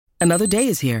Another day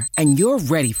is here, and you're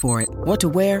ready for it. What to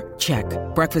wear? Check.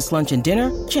 Breakfast, lunch, and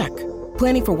dinner? Check.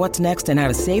 Planning for what's next and how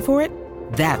to save for it?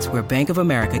 That's where Bank of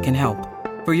America can help.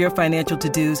 For your financial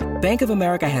to-dos, Bank of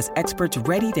America has experts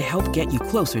ready to help get you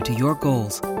closer to your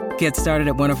goals. Get started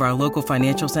at one of our local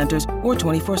financial centers or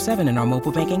 24/7 in our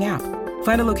mobile banking app.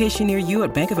 Find a location near you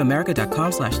at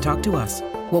bankofamerica.com/talktous.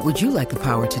 What would you like the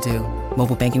power to do?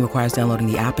 Mobile banking requires downloading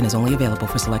the app and is only available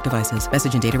for select devices.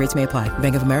 Message and data rates may apply.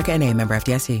 Bank of America N.A., member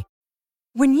FDIC.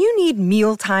 When you need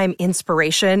mealtime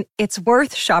inspiration, it's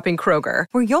worth shopping Kroger,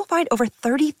 where you'll find over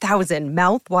 30,000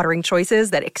 mouth-watering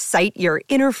choices that excite your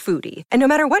inner foodie. And no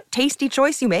matter what tasty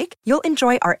choice you make, you'll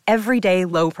enjoy our everyday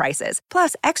low prices,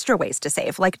 plus extra ways to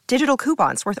save, like digital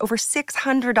coupons worth over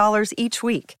 $600 each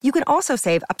week. You can also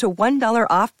save up to $1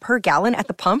 off per gallon at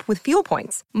the pump with fuel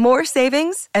points. More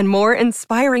savings and more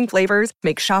inspiring flavors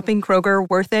make shopping Kroger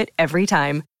worth it every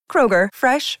time. Kroger,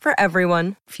 fresh for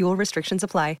everyone. Fuel restrictions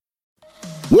apply.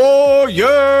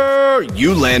 Warrior!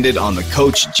 You landed on the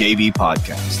Coach JV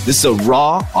podcast. This is a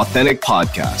raw, authentic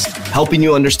podcast helping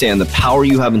you understand the power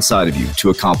you have inside of you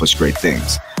to accomplish great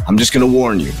things. I'm just going to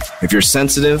warn you, if you're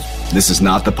sensitive, this is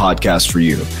not the podcast for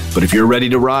you. But if you're ready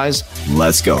to rise,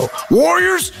 let's go.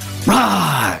 Warriors,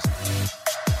 rise!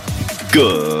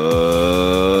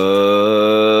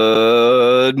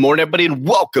 Good morning, everybody, and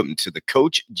welcome to the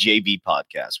Coach JV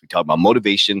podcast. We talk about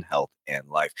motivation, health, and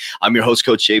life. I'm your host,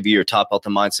 Coach JV, your top health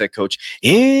and mindset coach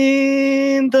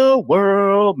in the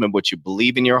world. Remember, what you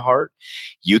believe in your heart,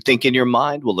 you think in your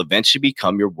mind, will eventually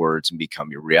become your words and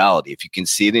become your reality. If you can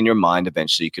see it in your mind,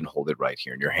 eventually you can hold it right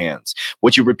here in your hands.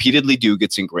 What you repeatedly do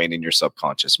gets ingrained in your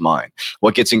subconscious mind.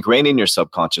 What gets ingrained in your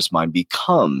subconscious mind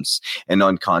becomes an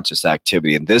unconscious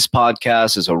activity. And this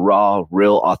podcast is a raw,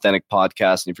 real, authentic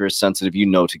podcast. And if you're sensitive, you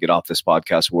know to get off this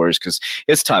podcast, warriors, because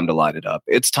it's time to light it up.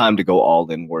 It's time to go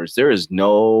all in, warriors. There is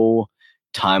no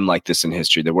time like this in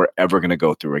history that we're ever going to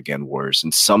go through again, warriors.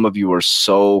 And some of you are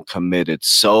so committed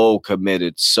to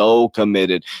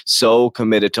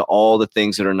all the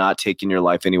things that are not taking your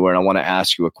life anywhere. And I want to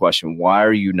ask you a question. Why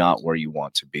are you not where you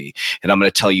want to be? And I'm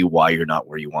going to tell you why you're not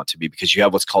where you want to be, because you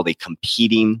have what's called a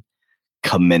competing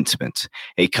commitment.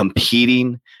 A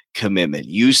competing commitment.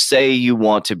 You say you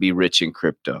want to be rich in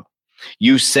crypto.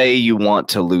 You say you want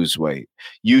to lose weight.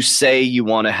 You say you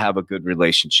want to have a good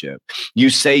relationship. You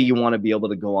say you want to be able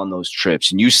to go on those trips.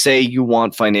 And you say you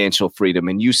want financial freedom.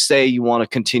 And you say you want to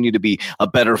continue to be a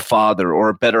better father or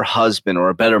a better husband or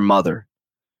a better mother.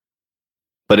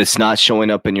 But it's not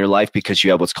showing up in your life because you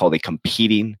have what's called a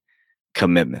competing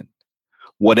commitment.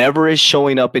 Whatever is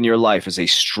showing up in your life is a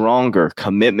stronger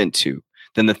commitment to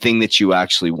than the thing that you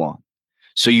actually want.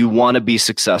 So you want to be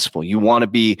successful. You want to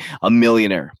be a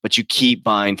millionaire, but you keep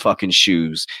buying fucking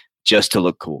shoes just to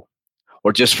look cool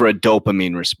or just for a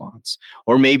dopamine response.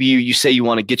 Or maybe you say you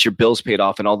want to get your bills paid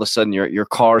off and all of a sudden your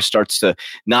car starts to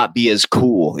not be as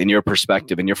cool in your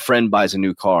perspective and your friend buys a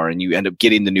new car and you end up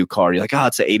getting the new car. You're like,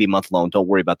 it's an 80-month loan. Don't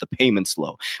worry about the payments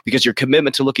low, because your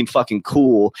commitment to looking fucking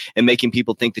cool and making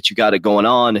people think that you got it going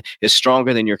on is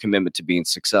stronger than your commitment to being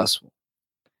successful.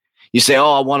 You say,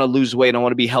 I want to lose weight. I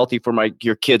want to be healthy for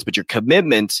your kids. But your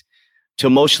commitment to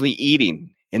emotionally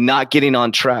eating and not getting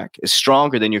on track is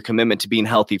stronger than your commitment to being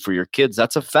healthy for your kids.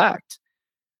 That's a fact.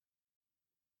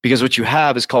 Because what you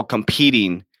have is called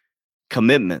competing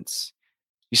commitments.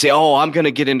 You say, I'm going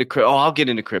to get into crypto. I'll get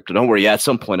into crypto. Don't worry. At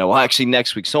some point. Actually,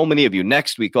 next week. So many of you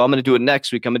next week. I'm going to do it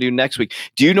next week. I'm going to do it next week.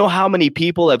 Do you know how many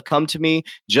people have come to me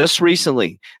just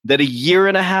recently that a year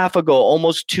and a half ago,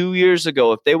 almost 2 years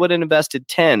ago, if they would have invested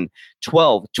 $10,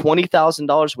 $12,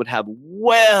 $20,000 would have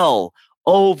well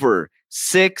over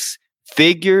 6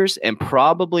 figures and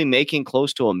probably making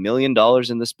close to $1 million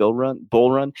in this bull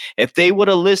run? If they would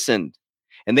have listened,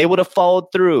 and they would have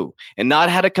followed through and not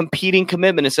had a competing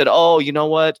commitment and said, you know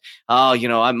what?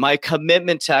 My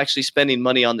commitment to actually spending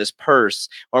money on this purse,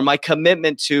 or my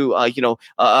commitment to,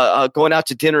 going out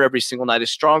to dinner every single night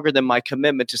is stronger than my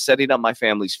commitment to setting up my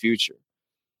family's future.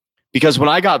 Because when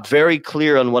I got very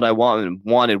clear on what I wanted,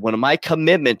 when my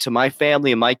commitment to my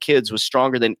family and my kids was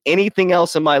stronger than anything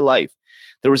else in my life,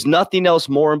 there was nothing else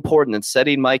more important than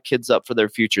setting my kids up for their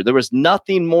future. There was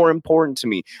nothing more important to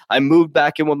me. I moved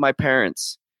back in with my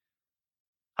parents.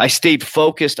 I stayed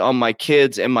focused on my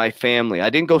kids and my family. I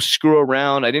didn't go screw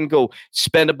around. I didn't go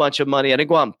spend a bunch of money. I didn't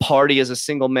go out and party as a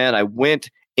single man. I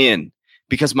went in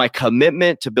because my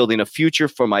commitment to building a future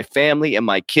for my family and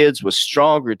my kids was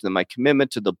stronger than my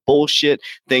commitment to the bullshit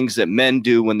things that men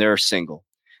do when they're single.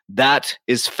 That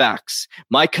is facts.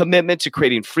 My commitment to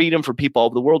creating freedom for people all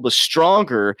over the world was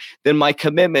stronger than my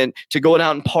commitment to going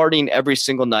out and partying every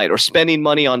single night or spending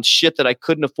money on shit that I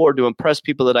couldn't afford to impress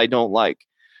people that I don't like.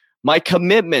 My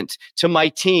commitment to my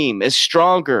team is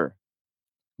stronger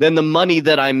than the money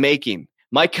that I'm making.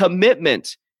 My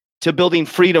commitment to building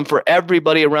freedom for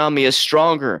everybody around me is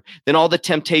stronger than all the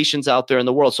temptations out there in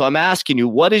the world. So I'm asking you,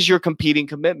 what is your competing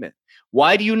commitment?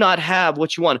 Why do you not have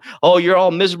what you want? Oh, you're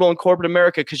all miserable in corporate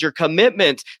America because your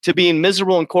commitment to being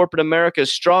miserable in corporate America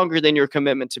is stronger than your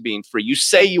commitment to being free. You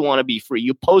say you want to be free.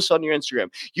 You post on your Instagram.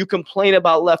 You complain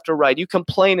about left or right. You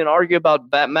complain and argue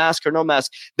about that mask or no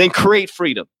mask. Then create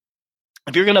freedom.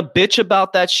 If you're going to bitch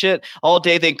about that shit all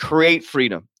day, then create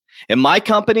freedom. In my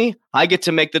company, I get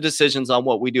to make the decisions on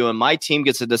what we do, and my team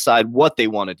gets to decide what they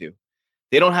want to do.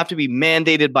 They don't have to be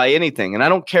mandated by anything, and I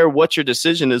don't care what your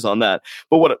decision is on that.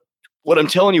 But what I'm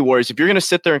telling you, Warriors, if you're going to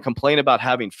sit there and complain about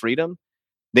having freedom,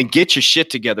 then get your shit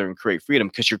together and create freedom,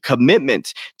 because your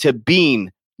commitment to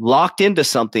being locked into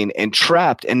something and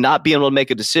trapped and not being able to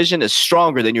make a decision is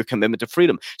stronger than your commitment to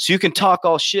freedom. So you can talk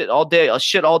all day on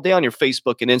your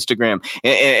Facebook and Instagram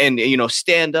and you know,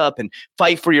 stand up and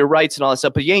fight for your rights and all that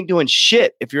stuff, but you ain't doing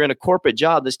shit if you're in a corporate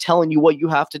job that's telling you what you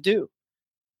have to do.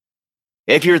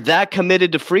 If you're that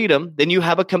committed to freedom, then you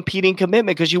have a competing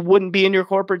commitment, because you wouldn't be in your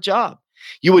corporate job.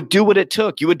 You would do what it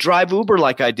took. You would drive Uber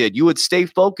like I did. You would stay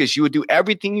focused. You would do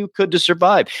everything you could to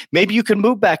survive. Maybe you can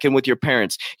move back in with your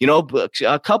parents. You know,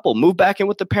 a couple, move back in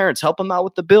with the parents, help them out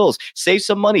with the bills, save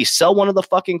some money, sell one of the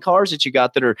fucking cars that you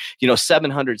got that are, you know,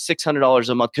 $700, $600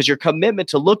 a month, because your commitment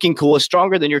to looking cool is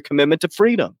stronger than your commitment to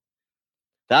freedom.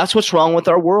 That's what's wrong with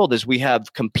our world, is we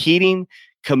have competing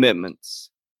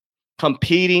commitments.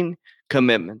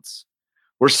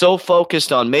 We're so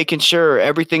focused on making sure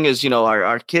everything is, you know,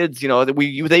 our kids, you know,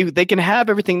 they can have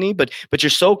everything they need, but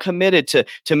you're so committed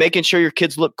to making sure your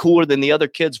kids look cooler than the other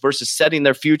kids versus setting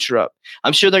their future up.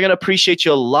 I'm sure they're going to appreciate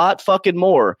you a lot fucking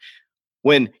more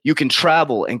when you can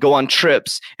travel and go on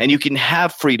trips and you can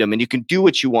have freedom and you can do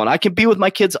what you want. I can be with my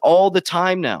kids all the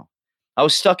time now. I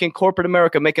was stuck in corporate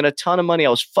America making a ton of money. I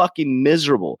was fucking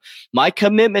miserable. My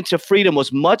commitment to freedom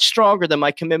was much stronger than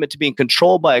my commitment to being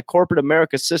controlled by a corporate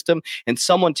America system and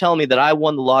someone telling me that I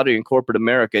won the lottery in corporate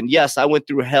America. And yes, I went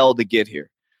through hell to get here.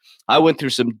 I went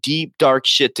through some deep, dark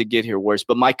shit to get here, worse.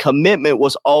 But my commitment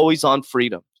was always on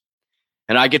freedom.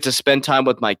 And I get to spend time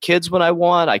with my kids when I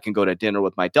want. I can go to dinner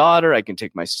with my daughter. I can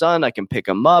take my son. I can pick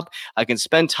him up. I can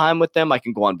spend time with them. I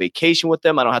can go on vacation with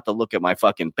them. I don't have to look at my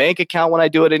fucking bank account when I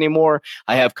do it anymore.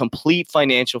 I have complete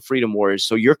financial freedom, Warriors.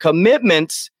 So your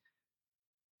commitment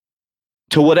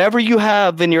to whatever you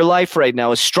have in your life right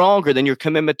now is stronger than your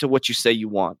commitment to what you say you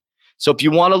want. So if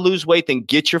you want to lose weight, then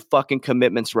get your fucking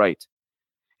commitments right.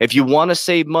 If you want to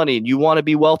save money and you want to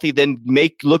be wealthy, then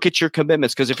look at your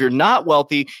commitments. Because if you're not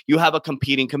wealthy, you have a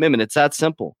competing commitment. It's that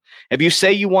simple. If you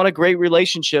say you want a great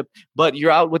relationship, but you're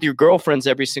out with your girlfriends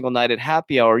every single night at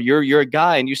happy hour, you're a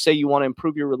guy and you say you want to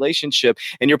improve your relationship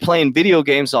and you're playing video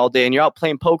games all day and you're out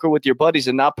playing poker with your buddies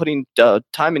and not putting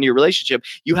time in your relationship,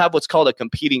 you have what's called a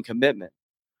competing commitment.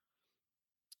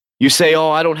 You say, oh,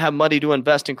 I don't have money to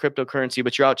invest in cryptocurrency,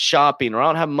 but you're out shopping, or I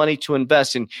don't have money to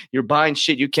invest and you're buying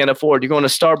shit you can't afford. You're going to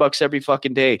Starbucks every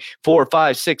fucking day, $4, $5,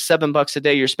 $6, $7 a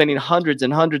day. You're spending hundreds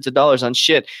and hundreds of dollars on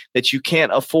shit that you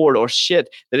can't afford, or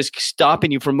shit that is stopping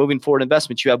you from moving forward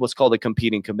investments. You have what's called a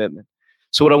competing commitment.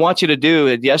 So what I want you to do,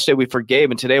 and yesterday we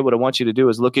forgave, and today what I want you to do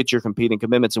is look at your competing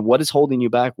commitments and what is holding you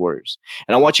back, Warriors.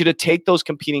 And I want you to take those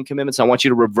competing commitments. I want you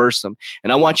to reverse them.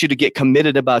 And I want you to get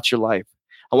committed about your life.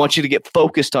 I want you to get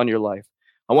focused on your life.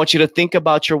 I want you to think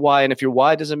about your why. And if your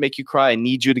why doesn't make you cry, I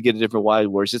need you to get a different why,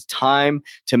 Warriors. It's time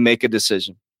to make a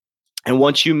decision. And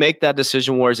once you make that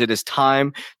decision, Warriors, it is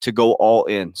time to go all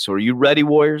in. So are you ready,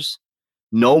 Warriors?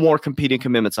 No more competing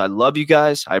commitments. I love you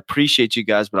guys. I appreciate you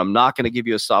guys, but I'm not going to give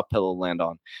you a soft pillow to land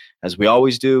on. As we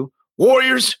always do,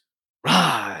 Warriors,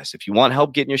 rise. If you want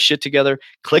help getting your shit together,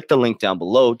 click the link down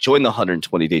below. Join the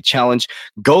 120-day challenge.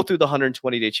 Go through the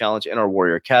 120-day challenge in our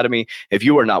Warrior Academy. If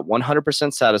you are not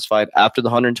 100% satisfied after the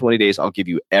 120 days, I'll give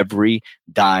you every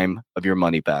dime of your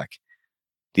money back.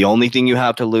 The only thing you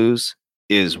have to lose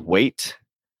is weight,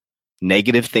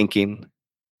 negative thinking,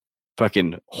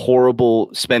 fucking horrible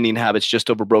spending habits,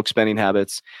 just over broke spending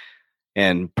habits,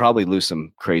 and probably lose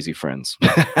some crazy friends.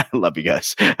 Love you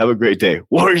guys. Have a great day.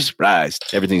 Warriors, rise.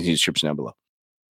 Everything's in the description down below.